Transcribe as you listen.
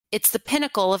It's the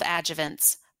pinnacle of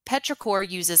adjuvants. Petrichor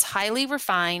uses highly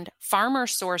refined,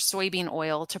 farmer-sourced soybean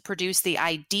oil to produce the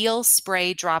ideal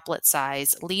spray droplet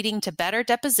size, leading to better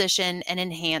deposition and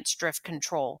enhanced drift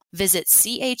control. Visit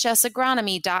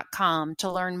chsagronomy.com to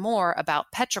learn more about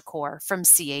Petrichor from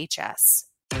CHS.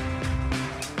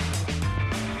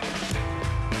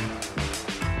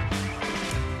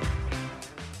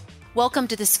 Welcome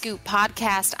to the Scoop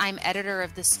Podcast. I'm editor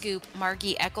of The Scoop,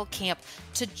 Margie Eckelkamp.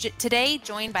 Today,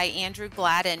 joined by Andrew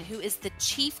Gladden, who is the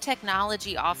Chief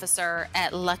Technology Officer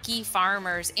at Lucky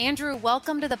Farmers. Andrew,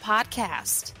 welcome to the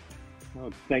podcast.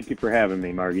 Oh, thank you for having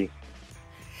me, Margie.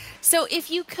 So if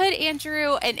you could,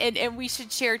 Andrew, and we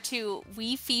should share too,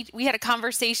 we had a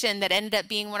conversation that ended up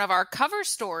being one of our cover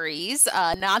stories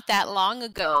not that long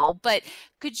ago, but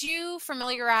could you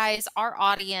familiarize our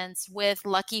audience with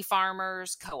Lucky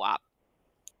Farmers Co-op?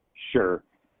 Sure.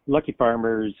 Lucky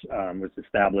Farmers was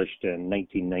established in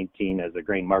 1919 as a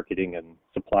grain marketing and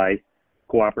supply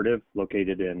cooperative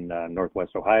located in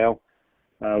Northwest Ohio.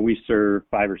 We serve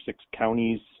 5 or 6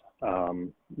 counties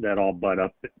that all butt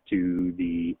up to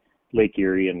the Lake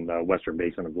Erie and the western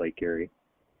basin of Lake Erie.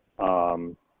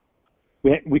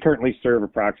 We currently serve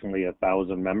approximately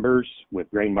 1,000 members with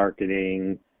grain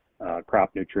marketing,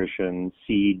 crop nutrition,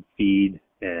 seed, feed,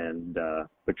 and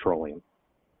petroleum.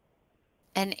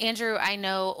 And Andrew, I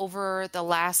know over the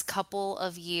last couple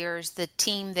of years, the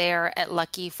team there at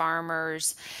Lucky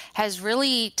Farmers has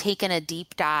really taken a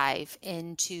deep dive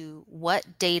into what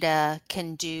data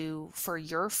can do for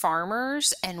your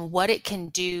farmers and what it can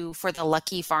do for the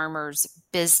Lucky Farmers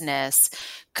business.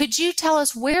 Could you tell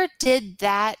us where did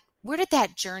that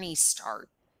journey start?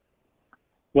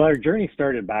 Well, our journey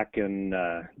started back in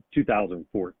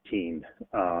 2014.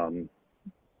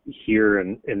 Here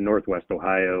in Northwest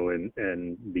Ohio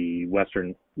and the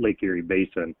western Lake Erie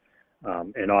Basin.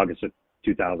 In August of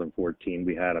 2014,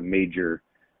 we had a major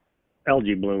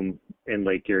algae bloom in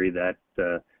Lake Erie that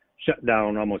shut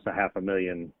down almost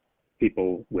 500,000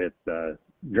 people with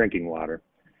drinking water.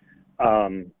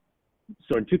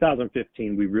 So in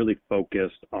 2015, we really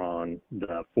focused on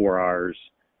the 4Rs,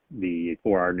 the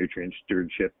 4R Nutrient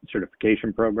Stewardship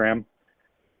Certification Program.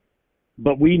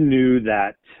 But we knew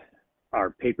that our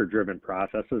paper-driven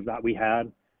processes that we had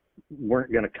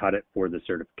weren't going to cut it for the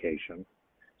certification.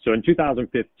 So in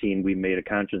 2015, we made a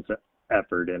conscious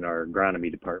effort in our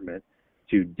agronomy department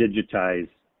to digitize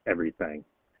everything.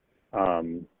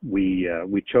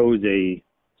 We chose a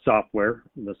software.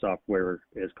 The software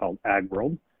is called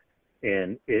AgWorld,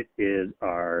 and it is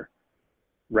our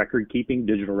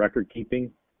digital record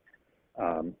keeping,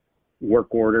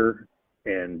 work order,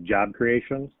 and job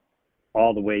creations,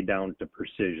 all the way down to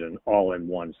precision, all in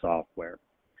one software.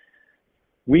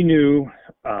 We knew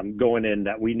going in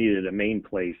that we needed a main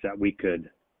place that we could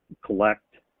collect,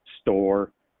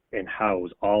 store, and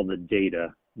house all the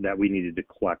data that we needed to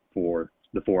collect for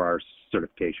the 4R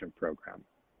certification program.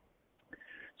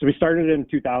 So we started in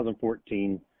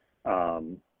 2014,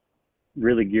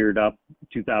 really geared up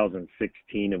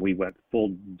 2016, and we went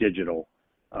full digital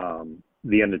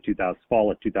the end of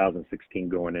fall of 2016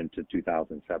 going into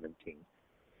 2017.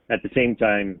 At the same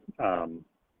time,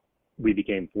 we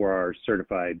became 4R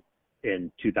certified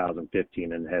in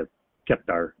 2015 and have kept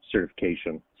our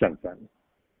certification since then.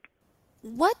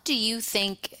 What do you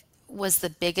think was the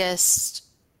biggest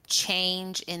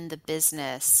change in the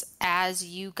business as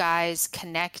you guys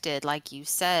connected, like you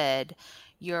said,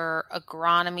 your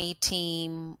agronomy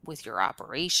team with your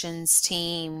operations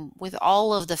team, with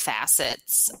all of the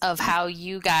facets of how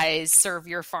you guys serve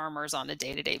your farmers on a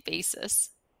day-to-day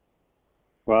basis?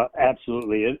 Well,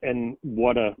 absolutely. And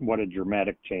what a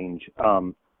dramatic change.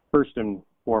 First and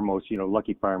foremost,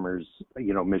 Lucky Farmers,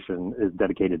 mission is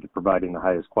dedicated to providing the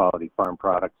highest quality farm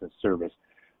products and service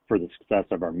for the success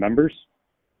of our members,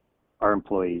 our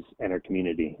employees, and our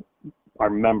community, our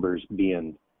members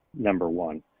being number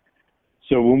one.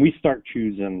 So when we start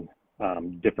choosing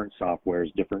different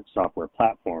softwares, different software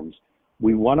platforms,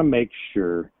 we want to make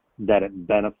sure that it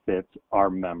benefits our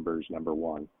members, number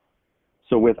one.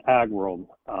 So with AgWorld,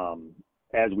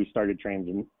 as we started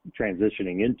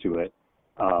transitioning into it,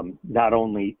 not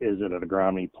only is it an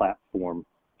agronomy platform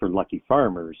for Lucky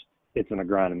Farmers, it's an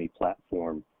agronomy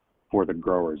platform for the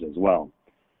growers as well.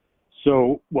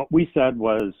 So what we said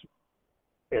was,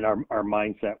 and our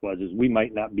mindset was, is we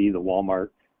might not be the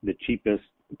Walmart, the cheapest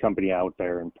company out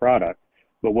there in product,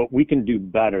 but what we can do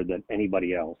better than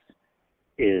anybody else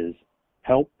is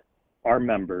help our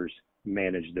members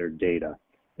manage their data.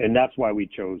 And that's why we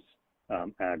chose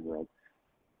AgWorld.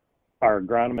 Our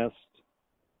agronomists,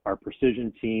 our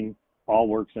precision team, all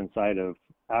works inside of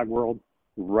AgWorld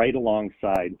right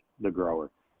alongside the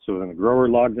grower. So when the grower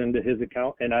logs into his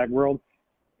account in AgWorld,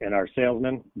 and our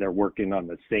salesmen, they're working on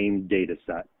the same data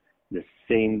set, they're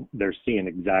seeing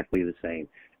exactly the same.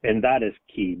 And that is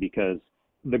key, because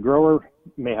the grower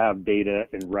may have data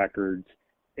and records,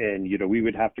 and we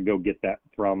would have to go get that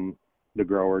from the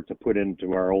grower to put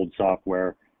into our old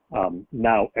software.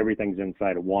 Now everything's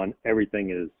inside of one.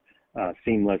 Everything is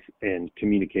seamless, and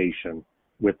communication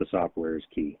with the software is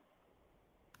key.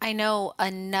 I know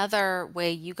another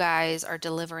way you guys are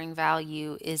delivering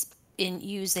value is in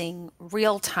using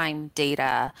real-time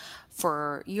data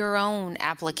for your own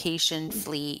application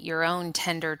fleet, your own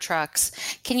tender trucks.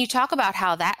 Can you talk about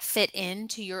how that fit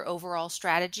into your overall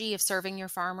strategy of serving your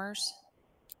farmers?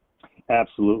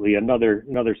 Absolutely. Another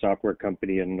software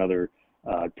company and another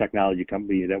technology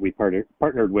company that we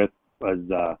partnered with was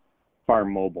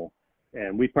Farm Mobile.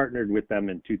 And we partnered with them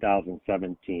in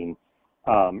 2017,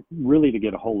 really to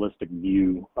get a holistic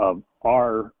view of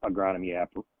our agronomy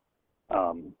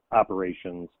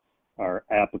operations, our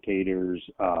applicators,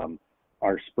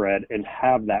 our spread, and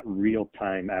have that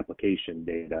real-time application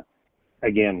data.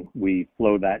 Again, we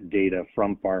flow that data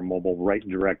from Farm Mobile right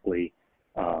directly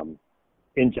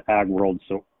into AgWorld,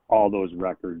 so all those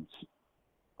records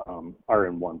are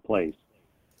in one place.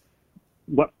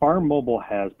 What Farm Mobile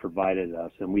has provided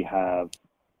us, and we have,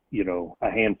 a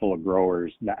handful of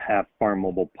growers that have Farm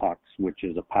Mobile pucks, which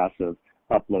is a passive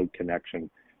upload connection.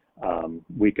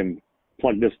 We can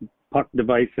plug this puck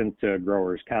device into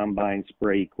growers' combine,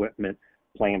 spray equipment,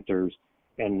 planters,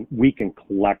 and we can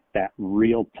collect that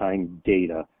real-time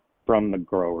data from the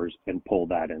growers and pull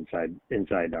that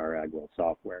inside our AgWorld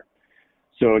software.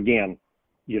 So again,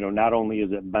 not only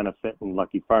is it benefiting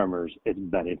Lucky Farmers, it's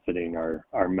benefiting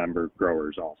our member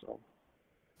growers also.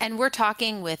 And we're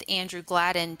talking with Andrew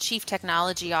Gladden, Chief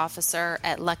Technology Officer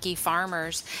at Lucky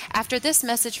Farmers. After this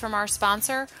message from our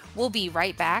sponsor, we'll be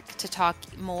right back to talk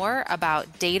more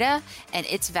about data and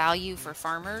its value for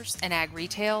farmers and ag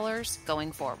retailers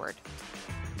going forward.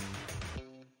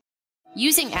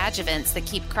 Using adjuvants that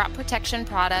keep crop protection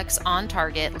products on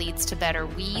target leads to better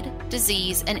weed,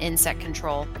 disease, and insect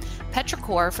control.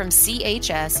 Petrichor from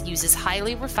CHS uses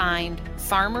highly refined,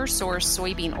 farmer-sourced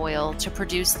soybean oil to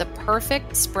produce the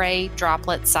perfect spray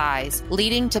droplet size,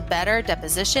 leading to better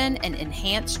deposition and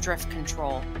enhanced drift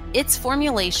control. Its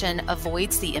formulation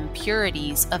avoids the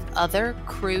impurities of other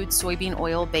crude soybean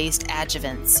oil-based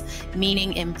adjuvants,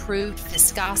 meaning improved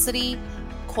viscosity,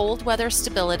 cold weather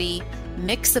stability,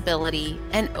 mixability,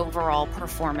 and overall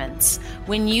performance.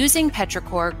 When using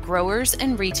Petrichor, growers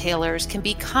and retailers can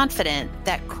be confident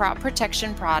that crop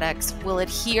protection products will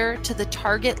adhere to the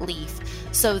target leaf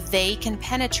so they can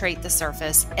penetrate the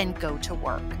surface and go to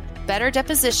work. Better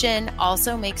deposition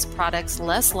also makes products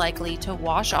less likely to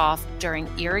wash off during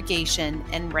irrigation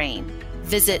and rain.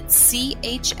 Visit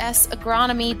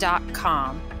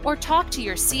chsagronomy.com or talk to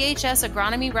your CHS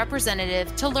agronomy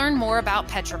representative to learn more about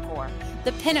Petrichor,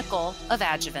 the pinnacle of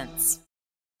adjuvants.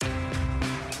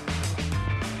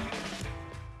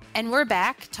 And we're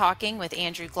back talking with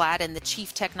Andrew Gladden, the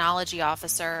Chief Technology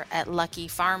Officer at Lucky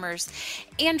Farmers.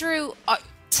 Andrew,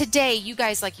 today, you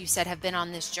guys, like you said, have been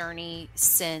on this journey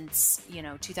since,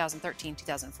 2013,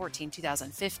 2014,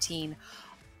 2015.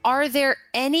 Are there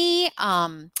any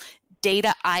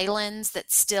data islands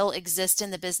that still exist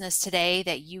in the business today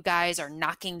that you guys are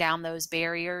knocking down those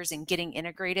barriers and getting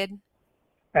integrated?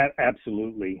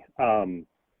 Absolutely.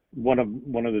 One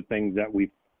of the things that we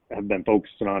have been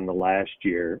focusing on the last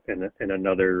year, and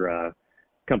another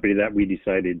company that we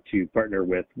decided to partner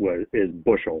with is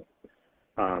Bushel.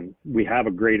 We have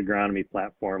a great agronomy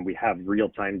platform. We have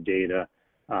real-time data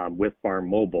with Farm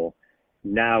Mobile.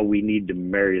 Now we need to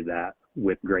marry that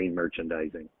with grain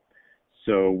merchandising.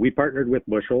 So we partnered with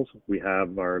Bushels. We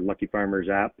have our Lucky Farmers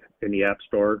app in the App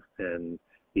Store and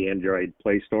the Android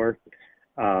Play Store.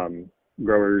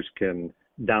 Growers can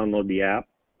download the app,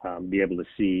 be able to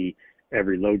see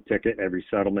every load ticket, every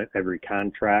settlement, every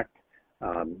contract,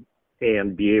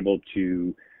 and be able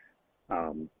to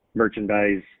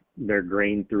merchandise their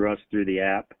grain through us through the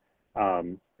app.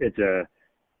 It's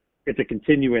a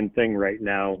continuing thing right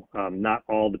now. Not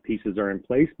all the pieces are in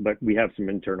place, but we have some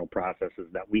internal processes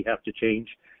that we have to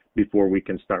change before we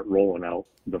can start rolling out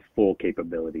the full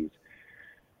capabilities.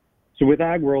 So with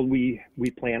AgWorld, we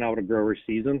plan out a grower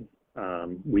season.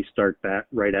 We start that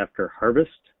right after harvest,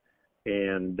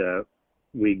 and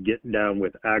we get down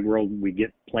with AgWorld. We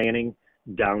get planning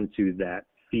down to that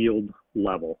field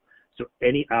level. So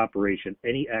any operation,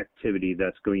 any activity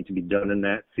that's going to be done in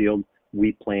that field,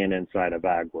 we plan inside of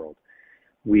AgWorld.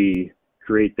 We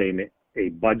create a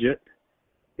budget,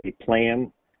 a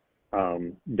plan,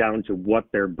 down to what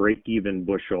their break-even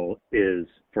bushel is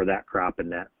for that crop in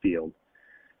that field.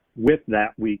 With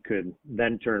that, we could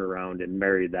then turn around and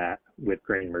marry that with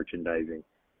grain merchandising.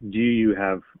 Do you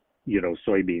have,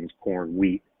 soybeans, corn,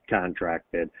 wheat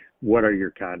contracted? What are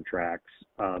your contracts?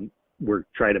 We're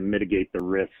trying to mitigate the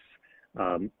risks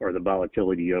or the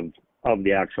volatility of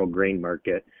the actual grain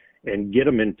market and get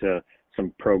them into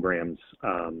some programs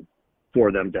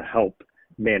for them to help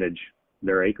manage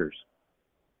their acres.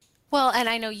 Well, and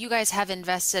I know you guys have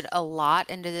invested a lot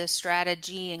into this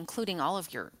strategy, including all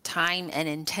of your time and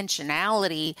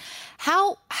intentionality.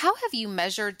 How have you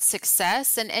measured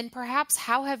success, and perhaps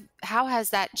how has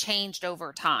that changed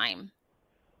over time?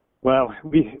 Well,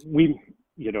 we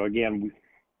again,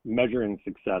 measuring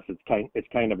success, it's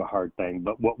kind of a hard thing,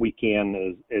 but what we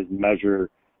can is measure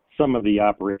some of the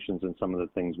operations and some of the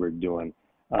things we're doing.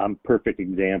 Perfect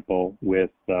example with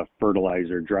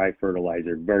fertilizer, dry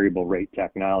fertilizer, variable rate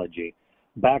technology.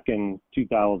 Back in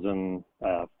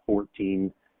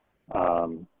 2014,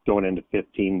 going into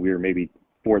 15, we were maybe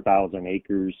 4,000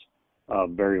 acres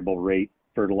of variable rate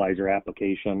fertilizer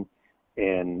application.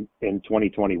 And in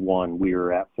 2021, we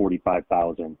were at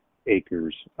 45,000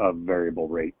 acres of variable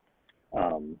rate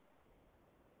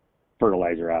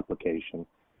fertilizer application.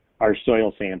 Our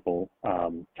soil sample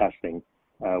testing,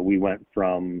 we went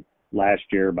from last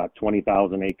year about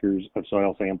 20,000 acres of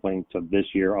soil sampling to this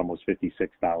year almost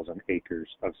 56,000 acres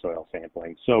of soil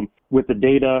sampling. So with the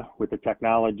data, with the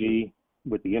technology,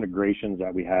 with the integrations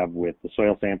that we have with the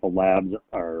soil sample labs,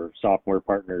 our software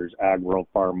partners, AgWorld,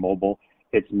 Farm Mobile,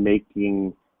 it's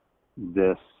making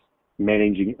this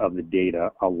managing of the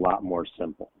data a lot more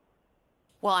simple.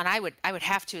 Well, and I would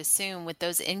have to assume with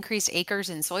those increased acres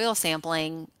in soil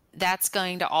sampling, that's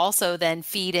going to also then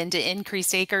feed into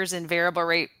increased acres in variable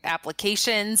rate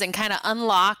applications and kind of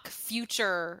unlock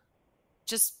future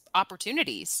just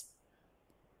opportunities.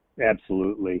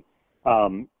 Absolutely.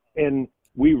 And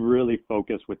we really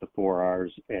focus with the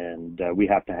 4Rs, and we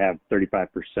have to have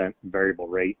 35% variable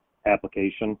rate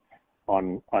application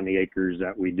on the acres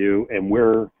that we do. And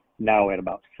we're now at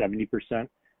about 70%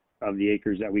 of the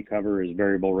acres that we cover is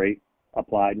variable rate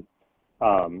applied.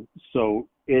 So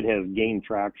it has gained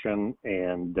traction,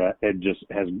 and it just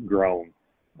has grown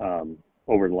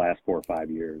over the last 4 or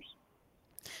 5 years.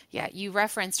 Yeah, you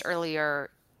referenced earlier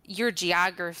your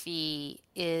geography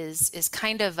is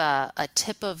kind of a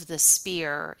tip of the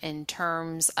spear in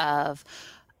terms of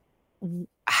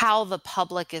how the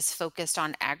public is focused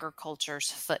on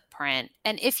agriculture's footprint.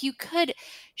 And if you could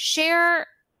share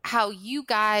how you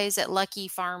guys at Lucky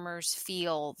Farmers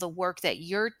feel the work that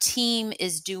your team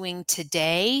is doing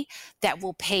today that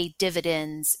will pay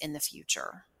dividends in the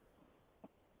future.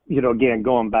 Again,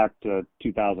 going back to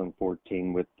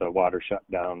 2014 with the water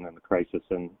shutdown and the crisis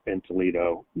in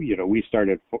Toledo, we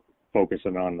started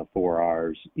focusing on the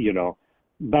 4Rs.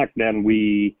 Back then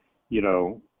we,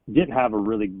 didn't have a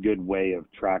really good way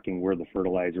of tracking where the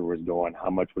fertilizer was going, how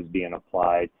much was being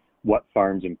applied, what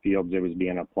farms and fields it was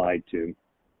being applied to.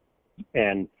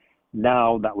 And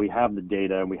now that we have the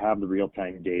data, we have the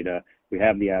real-time data, we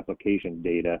have the application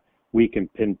data, we can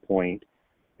pinpoint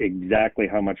exactly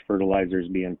how much fertilizer is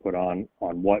being put on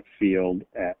what field,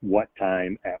 at what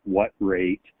time, at what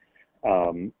rate,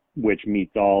 which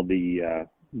meets all the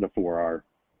 4R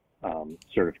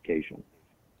certification.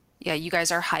 Yeah, you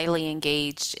guys are highly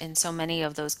engaged in so many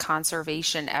of those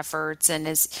conservation efforts. And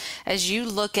as you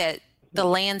look at the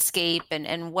landscape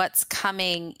and what's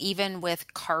coming, even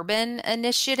with carbon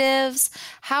initiatives,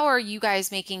 how are you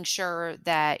guys making sure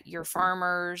that your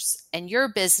farmers and your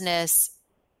business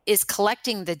is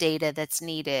collecting the data that's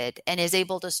needed and is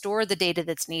able to store the data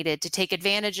that's needed to take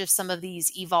advantage of some of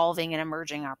these evolving and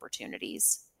emerging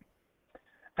opportunities?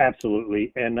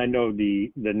 Absolutely. And I know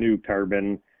the new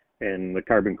carbon and the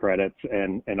carbon credits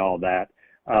and all that,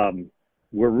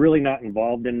 we're really not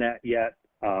involved in that yet.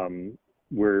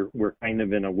 We're kind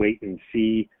of in a wait and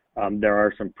see. There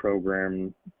are some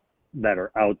programs that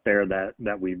are out there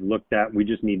that we've looked at. We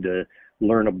just need to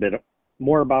learn a bit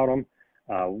more about them,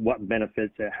 what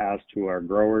benefits it has to our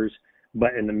growers.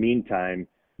 But in the meantime,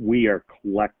 we are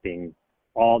collecting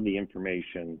all the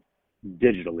information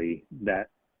digitally that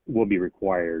will be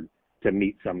required to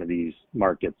meet some of these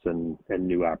markets and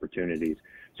new opportunities.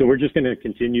 So we're just going to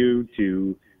continue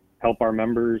to help our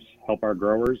members, help our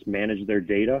growers manage their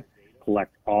data,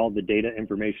 collect all the data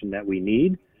information that we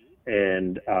need,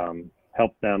 and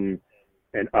help them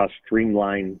and us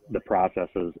streamline the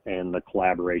processes and the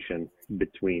collaboration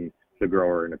between the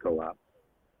grower and the co-op.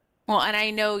 Well, and I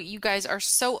know you guys are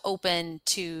so open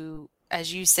to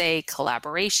as you say,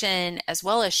 collaboration, as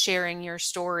well as sharing your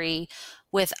story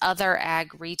with other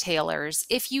ag retailers.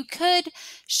 If you could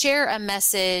share a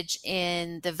message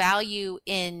in the value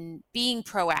in being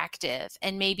proactive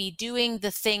and maybe doing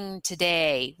the thing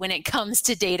today when it comes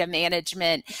to data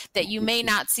management that you may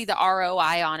not see the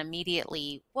ROI on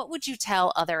immediately, what would you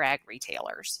tell other ag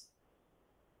retailers?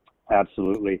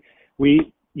 Absolutely.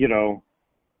 We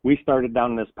started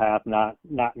down this path not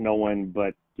knowing,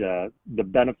 but the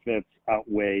benefits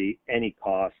outweigh any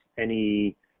costs,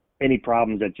 any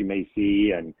problems that you may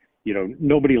see. And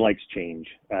nobody likes change.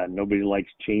 Nobody likes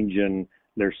changing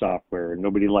their software.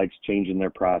 Nobody likes changing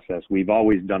their process. We've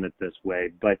always done it this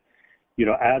way. But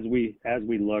as we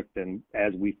looked and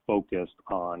as we focused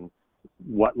on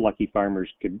what Lucky Farmers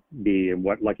could be and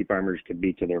what Lucky Farmers could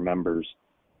be to their members,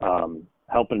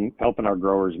 helping our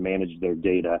growers manage their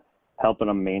data, helping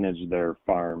them manage their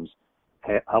farms,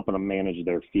 helping them manage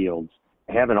their fields,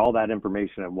 having all that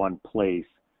information in one place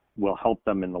will help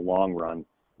them in the long run.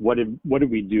 What did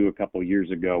we do a couple of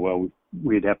years ago? Well,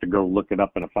 we'd have to go look it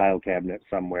up in a file cabinet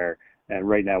somewhere, and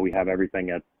right now we have everything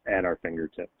at our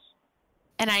fingertips.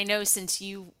 And I know since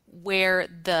you wear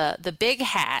the big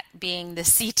hat being the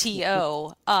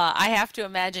CTO, I have to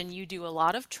imagine you do a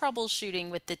lot of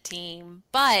troubleshooting with the team.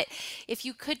 But if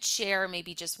you could share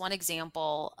maybe just one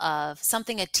example of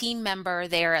something a team member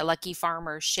there at Lucky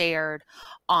Farmers shared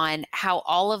on how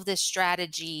all of this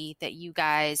strategy that you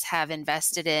guys have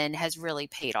invested in has really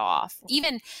paid off,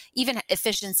 even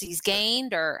efficiencies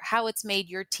gained, or how it's made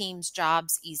your team's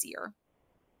jobs easier.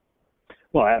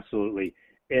 Well, absolutely.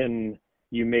 And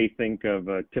you may think of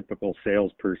a typical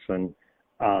salesperson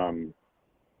as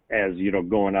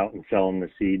going out and selling the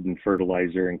seed and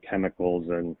fertilizer and chemicals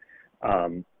and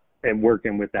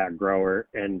working with that grower.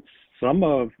 And some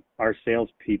of our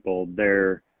salespeople,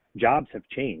 their jobs have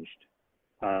changed.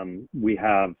 We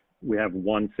have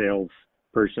one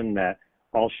salesperson that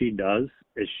all she does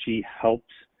is she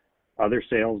helps other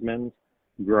salesmen,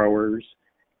 growers,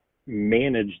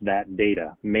 manage that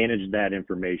data, manage that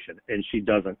information, and she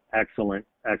does an excellent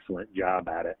job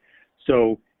at it.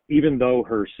 So even though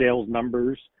her sales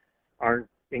numbers aren't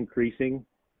increasing,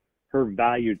 her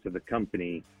value to the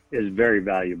company is very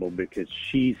valuable because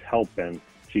she's helping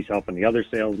the other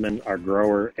salesmen, our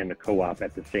grower, and the co-op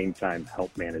at the same time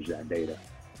help manage that data.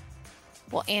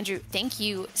 Well, Andrew, thank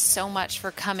you so much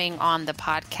for coming on the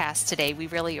podcast today. We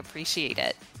really appreciate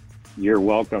it. You're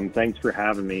welcome. Thanks for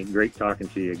having me. Great talking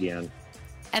to you again.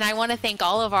 And I want to thank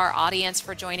all of our audience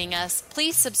for joining us.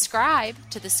 Please subscribe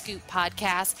to the Scoop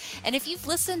Podcast. And if you've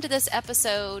listened to this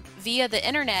episode via the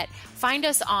internet, find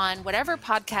us on whatever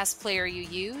podcast player you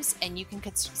use, and you can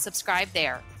subscribe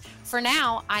there. For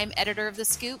now, I'm editor of the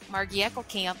Scoop, Margie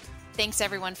Eckelkamp. Thanks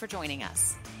everyone for joining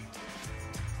us.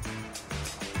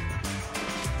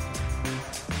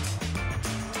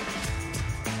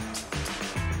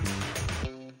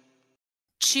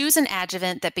 Choose an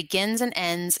adjuvant that begins and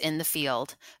ends in the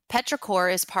field.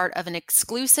 Petrichor is part of an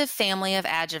exclusive family of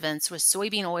adjuvants with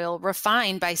soybean oil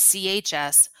refined by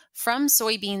CHS from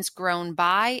soybeans grown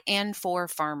by and for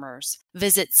farmers.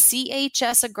 Visit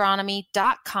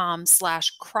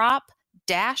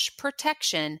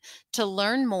chsagronomy.com/crop-protection to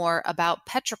learn more about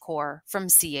Petrichor from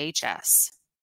CHS.